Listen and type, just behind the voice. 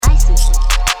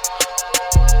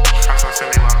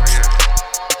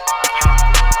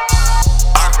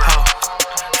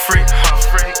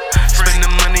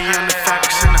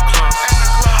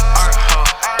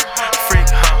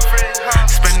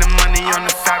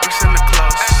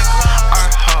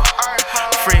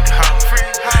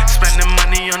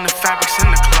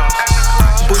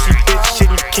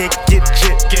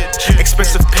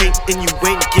and you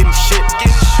ain't getting shit.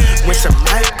 When some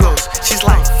night goes, she's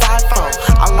like 5'0".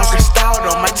 I like her style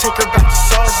though, might take her back to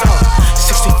Soho.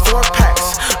 64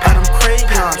 packs, Adam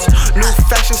crayons. New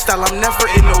fashion style, I'm never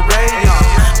in a rayon.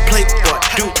 Play what,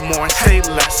 do more and say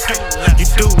less. You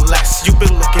do less, you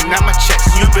been looking at my checks,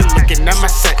 you been looking at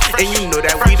my set, and you know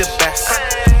that we the best.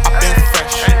 I've been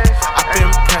fresh, I've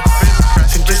been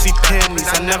pressed. Some Jesse pennies,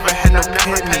 I never had no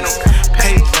pennies.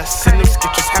 Pay less, and them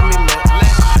sketches had me lit.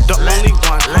 The only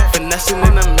one, finessing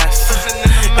in a mess.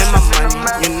 And my money,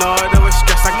 you know it always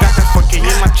stress. I got that fucking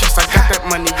in my chest, I got that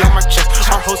money on my chest.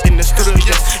 Our hoes in the studio,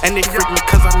 yes, and they freak me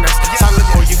cause I'm next. Solid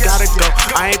boy, you gotta go,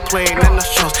 I ain't playing in no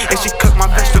shows. And she cook my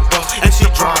vegetables, and she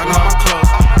drawing on my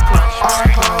clothes. Our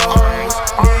hoes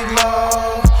need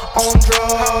love on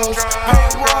drugs, pay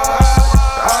what?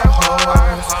 Our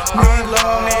hoes need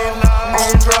love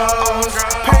on drugs,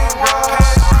 pay what?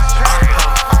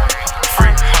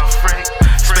 Freak, freak,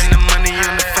 spending money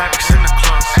on the fabrics and the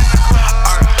clothes.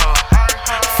 Our hoe,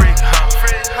 freak,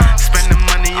 spending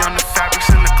money on the fabrics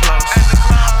and the clothes.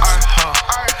 Our hoe,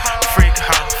 freak,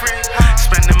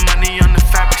 spending money on the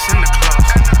fabrics and the clothes.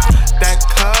 That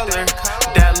color,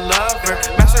 that lover,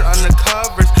 master on the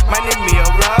covers, might need me a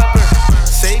rubber.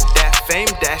 Say that, fame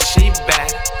that, she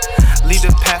bad. Lead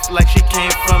the path like she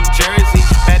came from Jersey.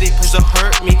 Baddie, please don't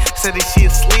hurt me. Said that she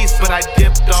asleep, but I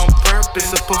dipped on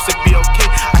purpose. Supposed to be okay,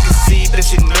 I can see that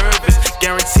she nervous.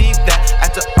 Guaranteed that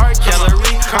at the art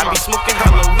gallery I be smoking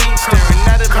Halloween, staring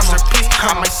at it on her piece.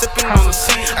 I might sipping on the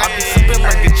seat. I be